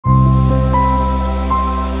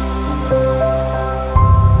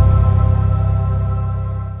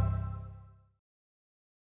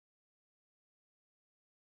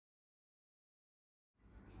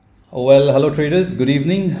Well, hello traders, good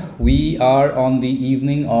evening. We are on the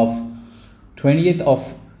evening of 20th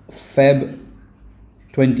of Feb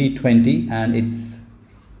 2020 and it's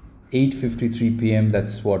 8:53 p.m.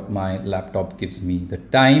 That's what my laptop gives me the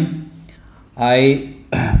time. I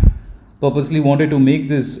purposely wanted to make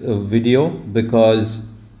this video because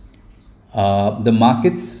the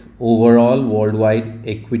markets overall worldwide,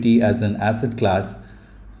 equity as an asset class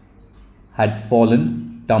had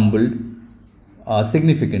fallen, tumbled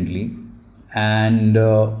significantly, and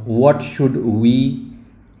what should we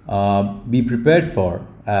be prepared for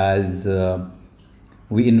as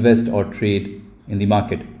we invest or trade in the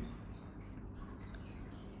market.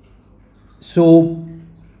 So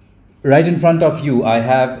right in front of you I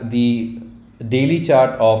have the daily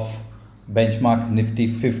chart of benchmark Nifty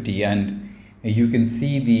 50, and you can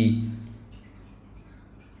see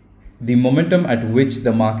the momentum at which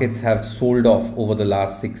the markets have sold off over the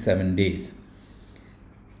last 6-7 days.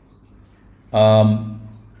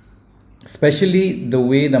 Especially the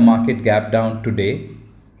way the market gapped down today,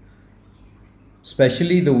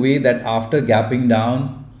 especially the way that after gapping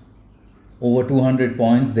down over 200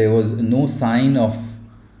 points, there was no sign of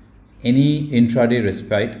any intraday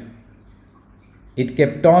respite. It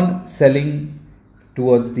kept on selling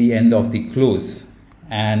towards the end of the close,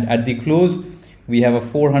 and at the close we have a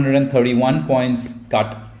 431 points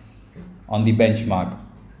cut on the benchmark.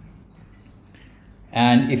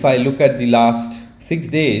 And if I look at the last 6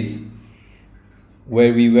 days,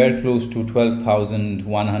 where we were close to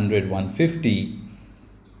 12,100, 150,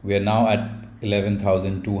 we are now at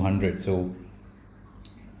 11,200. So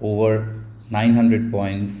over 900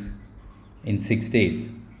 points in 6 days.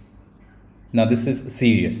 Now this is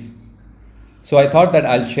serious. So I thought that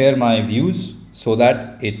I'll share my views so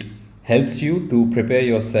that it helps you to prepare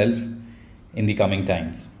yourself in the coming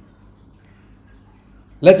times.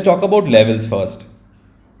 Let's talk about levels first.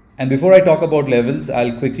 And before I talk about levels,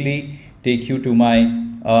 I'll quickly take you to my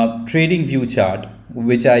trading view chart,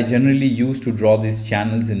 which I generally use to draw these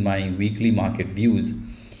channels in my weekly market views.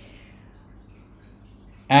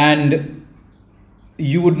 And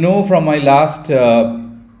you would know from my last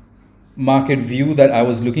market view that I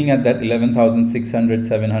was looking at that 11,600,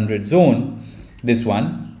 700 zone, this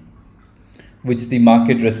one, which the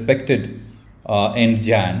market respected end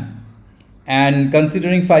Jan. And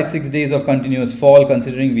considering 5-6 days of continuous fall,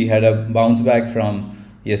 considering we had a bounce back from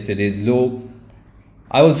yesterday's low,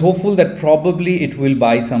 I was hopeful that probably it will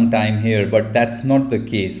buy some time here, but that's not the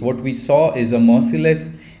case. What we saw is a merciless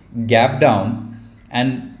gap down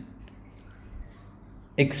and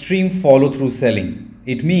extreme follow through selling.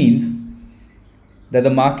 It means that the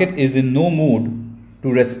market is in no mood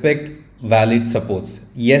to respect valid supports.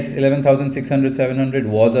 Yes, 11,600, 700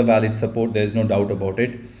 was a valid support. There is no doubt about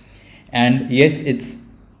it. And yes, it's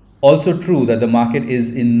also true that the market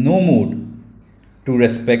is in no mood to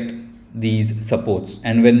respect these supports.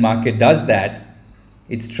 And when market does that,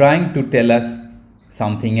 it's trying to tell us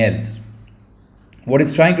something else. What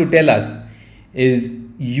it's trying to tell us is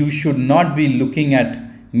you should not be looking at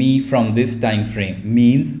me from this time frame.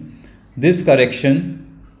 Means this correction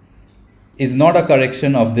is not a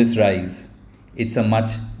correction of this rise. It's a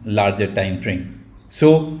much larger time frame.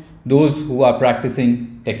 So those who are practicing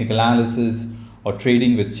technical analysis or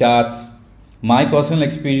trading with charts, my personal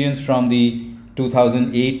experience from the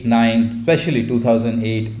 2008-9, especially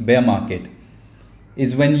 2008 bear market,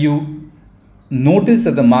 is when you notice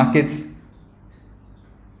that the markets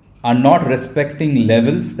are not respecting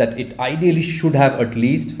levels that it ideally should have at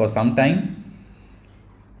least for some time,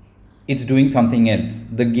 it's doing something else.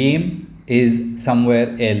 The game is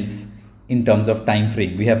somewhere else in terms of time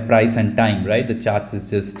frame. We have price and time, right? The charts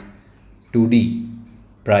is just 2D,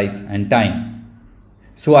 price and time.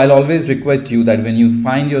 So I'll always request you that when you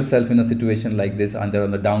find yourself in a situation like this, either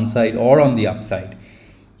on the downside or on the upside,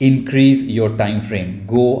 increase your time frame,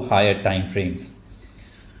 go higher time frames.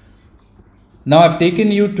 Now I've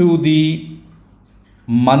taken you to the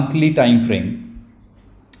monthly time frame,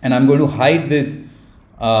 and I'm going to hide this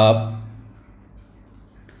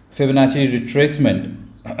Fibonacci retracement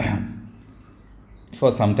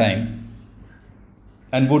for some time,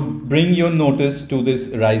 and would bring your notice to this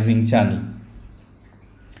rising channel.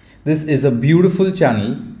 This is a beautiful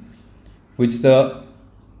channel which the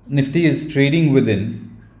Nifty is trading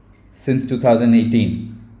within since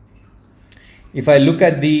 2018. If I look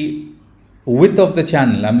at the width of the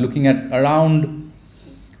channel, I'm looking at around,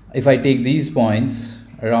 if I take these points,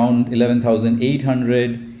 around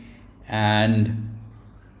 11,800 and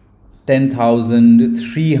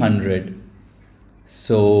 10,300.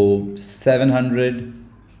 So 700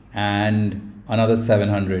 and another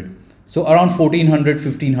 700. So around 1400,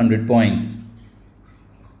 1500 points.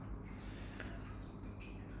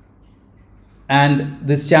 and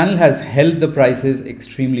this channel has held the prices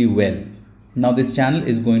extremely well. Now this channel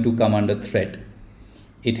is going to come under threat.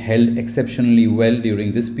 It held exceptionally well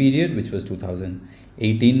during this period, which was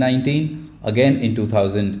 2018-19, again in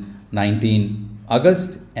 2019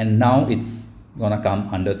 August, and now it's gonna come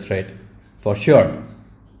under threat for sure.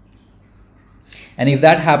 And if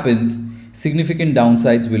that happens, significant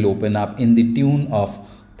downsides will open up in the tune of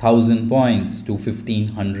 1,000 points to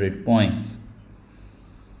 1,500 points.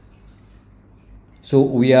 So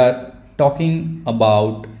we are talking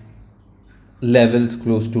about levels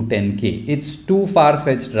close to 10K. It's too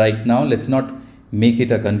far-fetched right now. Let's not make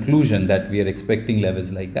it a conclusion that we are expecting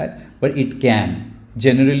levels like that, but it can.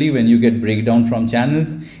 Generally, when you get breakdown from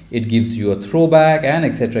channels, it gives you a throwback and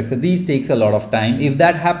etc. So these takes a lot of time. If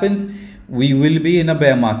that happens, we will be in a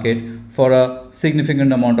bear market for a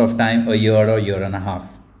significant amount of time, a year or year and a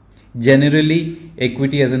half. Generally,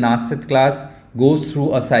 equity as an asset class goes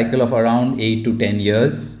through a cycle of around 8 to 10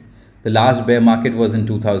 years. The last bear market was in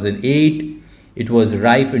 2008. It was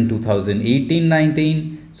ripe in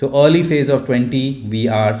 2018-19. So early phase of 20, we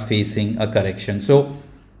are facing a correction. So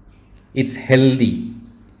it's healthy,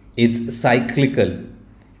 it's cyclical,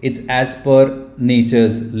 it's as per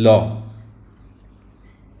nature's law.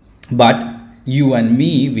 But you and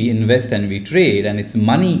me, we invest and we trade, and it's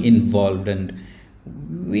money involved, and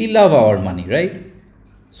we love our money, right?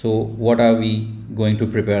 So what are we going to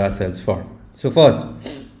prepare ourselves for? So first,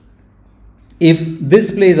 if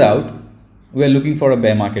this plays out, we are looking for a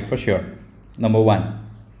bear market for sure. Number one.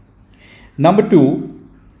 Number two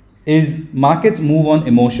is markets move on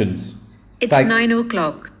emotions. It's 9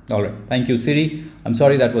 o'clock. All right. Thank you, Siri. I'm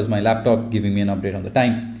sorry, that was my laptop giving me an update on the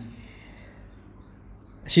time.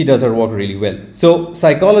 She does her work really well. So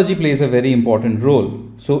psychology plays a very important role.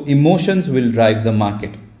 So emotions will drive the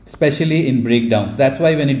market, especially in breakdowns. That's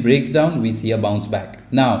why when it breaks down, we see a bounce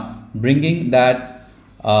back. Now, bringing that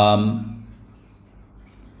a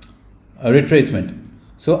retracement.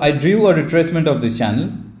 So I drew a retracement of this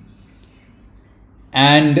channel,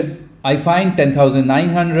 and I find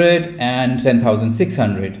 10,900 and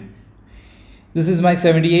 10,600. This is my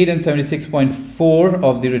 78 and 76.4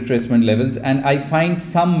 of the retracement levels, and I find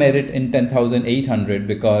some merit in 10,800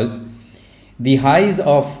 because the highs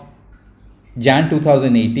of Jan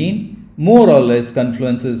 2018 more or less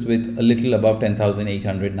confluences with a little above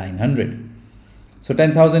 10,800, 900. So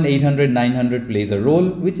 10,800, 900 plays a role,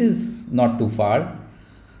 which is not too far,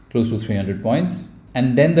 close to 300 points.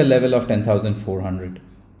 And then the level of 10,400,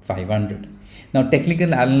 500. Now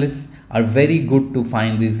technical analysts are very good to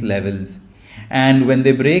find these levels. And when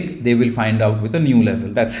they break, they will find out with a new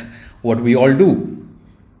level. That's what we all do.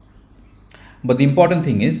 But the important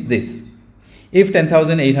thing is this. If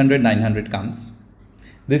 10,800, 900 comes,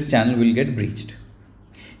 this channel will get breached.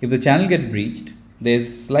 If the channel gets breached,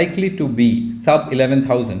 there's likely to be sub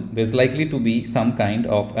 11,000. There's likely to be some kind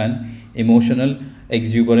of an emotional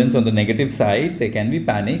exuberance on the negative side. There can be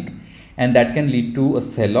panic, and that can lead to a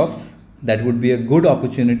sell-off. That would be a good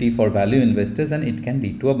opportunity for value investors, and it can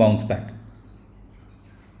lead to a bounce back.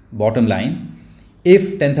 Bottom line,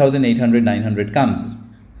 if 10,800, 900 comes,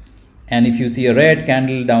 and if you see a red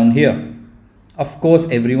candle down here, of course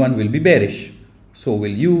everyone will be bearish. So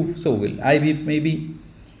will you, so will I be maybe.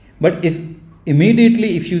 But if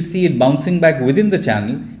immediately if you see it bouncing back within the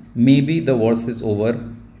channel, maybe the worst is over.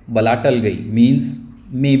 Balatal gai means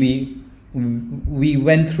maybe we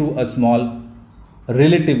went through a small,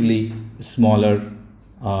 relatively smaller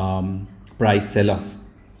price sell-off.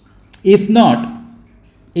 If not,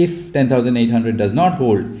 if 10,800 does not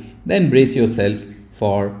hold, then brace yourself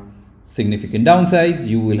for significant downsides.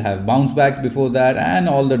 You will have bounce backs before that, and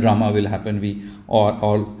all the drama will happen. We are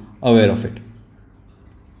all aware of it.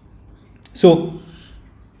 So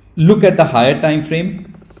look at the higher time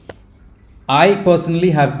frame. I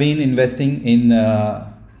personally have been investing in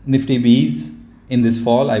Nifty Bs in this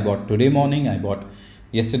fall. I bought today morning, I bought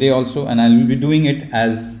yesterday also, and I will be doing it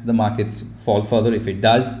as the markets fall further if it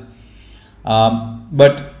does.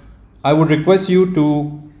 But I would request you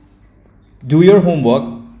to do your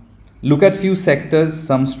homework, look at few sectors,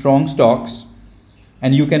 some strong stocks,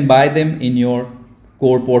 and you can buy them in your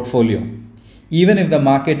core portfolio. Even if the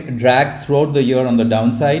market drags throughout the year on the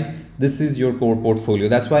downside, this is your core portfolio.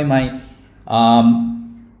 That's why my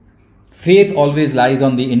faith always lies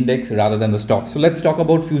on the index rather than the stock. So let's talk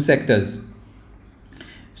about few sectors.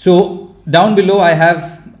 So down below, I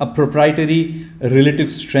have a proprietary relative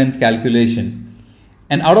strength calculation.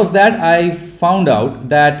 And out of that, I found out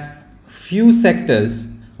that few sectors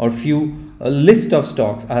or a list of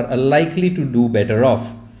stocks are likely to do better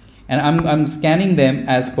off. And I'm scanning them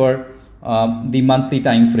as per the monthly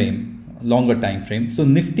time frame. longer time frame. So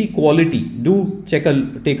Nifty quality, do take a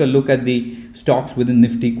look at the stocks within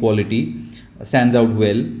Nifty quality, stands out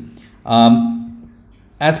well.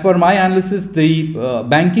 As per my analysis, the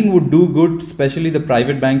banking would do good, especially the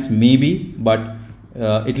private banks maybe, but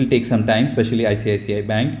it will take some time, especially ICICI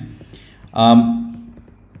Bank.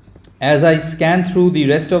 As I scan through the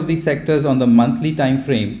rest of the sectors on the monthly time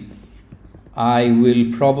frame, I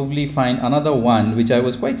will probably find another one which I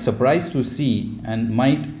was quite surprised to see and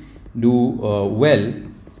might do well,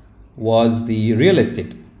 was the real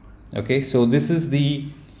estate. Okay, so this is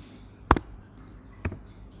the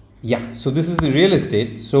real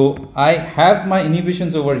estate. So I have my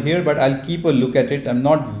inhibitions over here, but I'll keep a look at it. I'm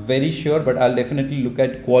not very sure, but I'll definitely look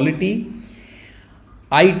at quality.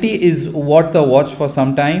 IT is worth a watch for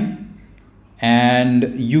some time.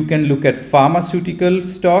 And you can look at pharmaceutical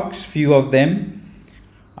stocks, few of them,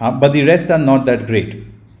 but the rest are not that great.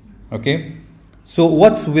 Okay, so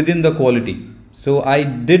what's within the quality? So I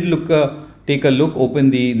did take a look,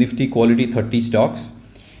 open the Nifty quality 30 stocks,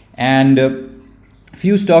 and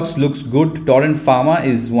few stocks looks good. Torrent Pharma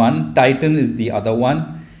is one, Titan is the other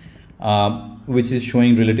one, which is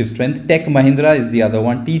showing relative strength. Tech Mahindra is the other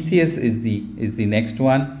one. TCS is the next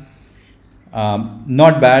one.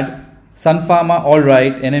 Not bad. Sun Pharma, all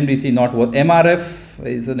right. NMDC, not worth. MRF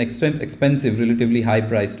is an expensive, relatively high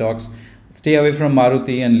price stocks. Stay away from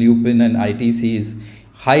Maruti and Lupin, and ITC is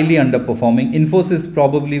highly underperforming. Infosys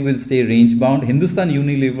probably will stay range bound. Hindustan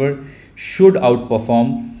Unilever should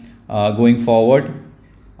outperform going forward.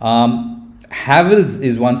 Havells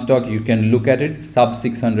is one stock you can look at it, sub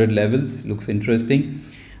 600 levels, looks interesting.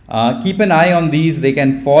 Keep an eye on these, they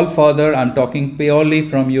can fall further. I'm talking purely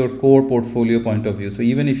from your core portfolio point of view. So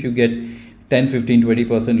even if you get 10, 15,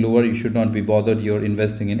 20% lower, you should not be bothered. You're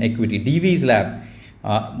investing in equity. DV's Lab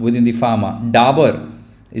within the pharma. Dabur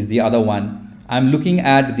is the other one. I'm looking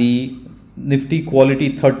at the Nifty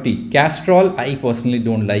quality 30. Castrol, I personally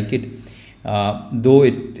don't like it, though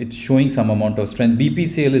it's showing some amount of strength.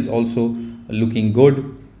 BPCL is also looking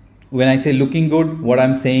good. When I say looking good, what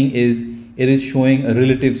I'm saying is it is showing a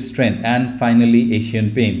relative strength. And finally,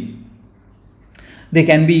 Asian Paints. They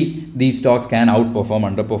can be, these stocks can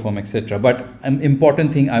outperform, underperform, etc. But an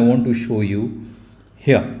important thing I want to show you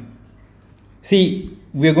here. See,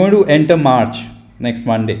 we are going to enter March next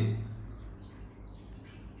Monday.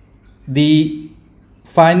 The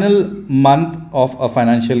final month of a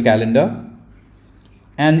financial calendar.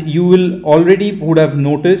 And you will already would have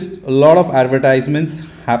noticed a lot of advertisements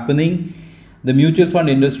happening. The mutual fund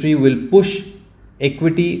industry will push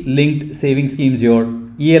equity linked saving schemes, your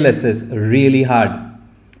ELSS, really hard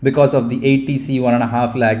because of the 80C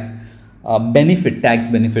 1.5 lakhs tax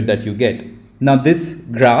benefit that you get. Now this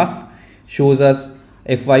graph shows us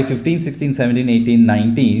FY 15, 16, 17, 18,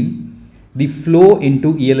 19. The flow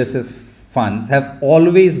into ELSS funds have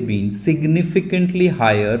always been significantly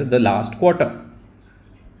higher the last quarter.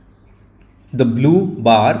 The blue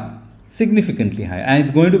bar significantly higher, and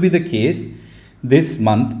it's going to be the case this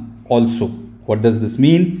month also. What does this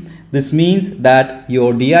mean? This means that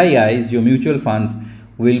your DIIs, your mutual funds,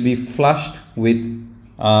 will be flushed with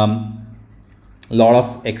a lot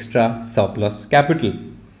of extra surplus capital.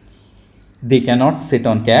 They cannot sit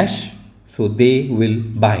on cash, so they will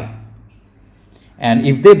buy. And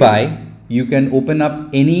if they buy, you can open up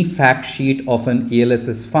any fact sheet of an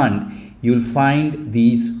ELSS fund. You'll find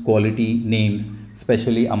these quality names,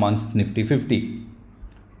 especially amongst Nifty 50.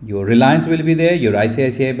 Your Reliance will be there, your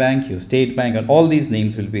ICICI Bank, your State Bank, and all these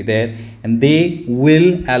names will be there, and they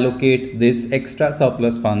will allocate this extra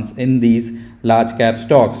surplus funds in these large cap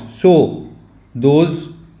stocks. So those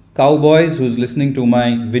cowboys who's listening to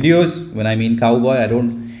my videos, when I mean cowboy, I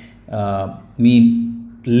don't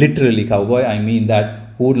mean literally cowboy, I mean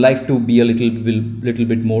that who would like to be a little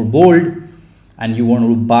bit more bold, and you want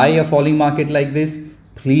to buy a falling market like this,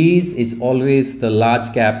 please, it's always the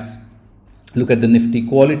large caps. Look at the Nifty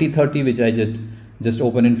quality 30, which I just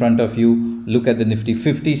opened in front of you. Look at the Nifty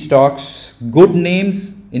 50 stocks, good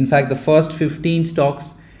names. In fact, the first 15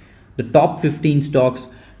 stocks, the top 15 stocks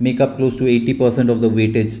make up close to 80% of the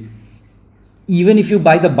weightage. Even if you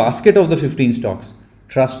buy the basket of the 15 stocks,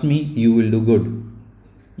 trust me, you will do good.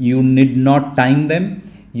 You need not time them.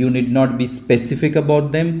 You need not be specific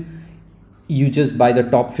about them. You just buy the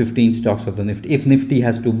top 15 stocks of the Nifty. If Nifty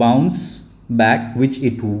has to bounce back, which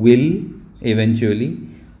it will eventually,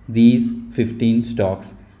 these 15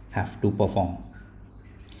 stocks have to perform.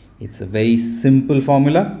 It's a very simple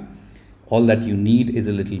formula. All that you need is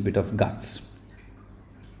a little bit of guts.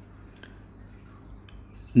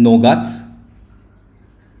 No guts,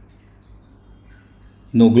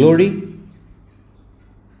 no glory,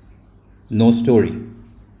 no story.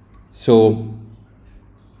 So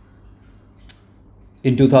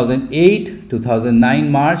in 2008,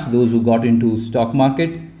 2009 March, those who got into stock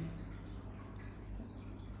market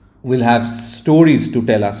will have stories to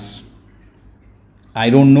tell us. I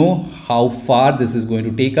don't know how far this is going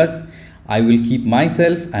to take us. I will keep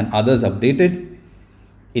myself and others updated.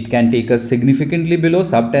 It can take us significantly below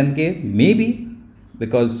sub 10K, maybe,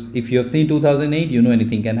 because if you have seen 2008, you know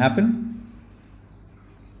anything can happen.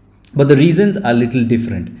 But the reasons are little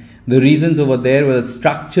different. The reasons over there were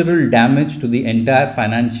structural damage to the entire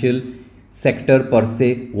financial sector per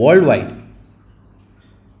se worldwide.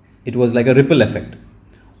 It was like a ripple effect.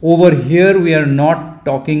 Over here, we are not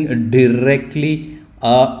talking directly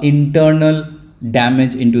internal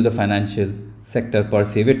damage into the financial sector per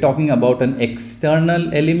se. We're talking about an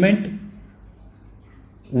external element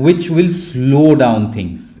which will slow down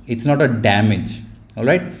things. It's not a damage, all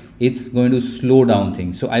right? It's going to slow down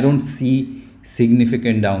things. So I don't see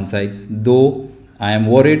significant downsides, though I am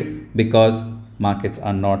worried because markets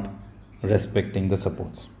are not respecting the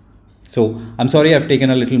supports. So I'm sorry I've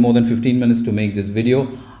taken a little more than 15 minutes to make this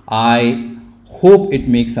video. I hope it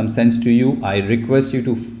makes some sense to you. I request you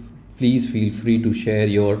to please feel free to share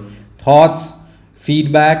your thoughts,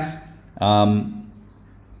 feedbacks, and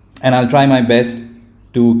I'll try my best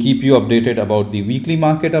to keep you updated about the weekly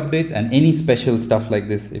market updates and any special stuff like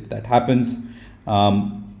this. If that happens,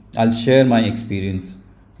 I'll share my experience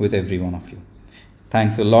with every one of you.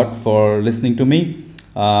 Thanks a lot for listening to me.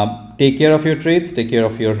 Take care of your trades, take care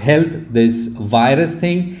of your health. This virus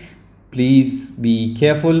thing, please be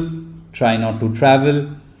careful. Try not to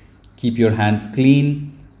travel. Keep your hands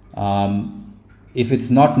clean. If it's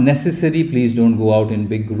not necessary, please don't go out in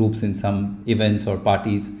big groups in some events or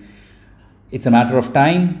parties. It's a matter of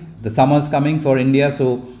time. The summer's coming for India,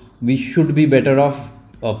 so we should be better off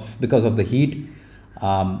because of the heat.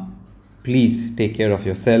 Please take care of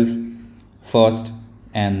yourself first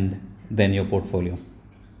and then your portfolio.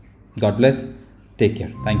 God bless. Take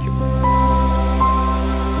care. Thank you.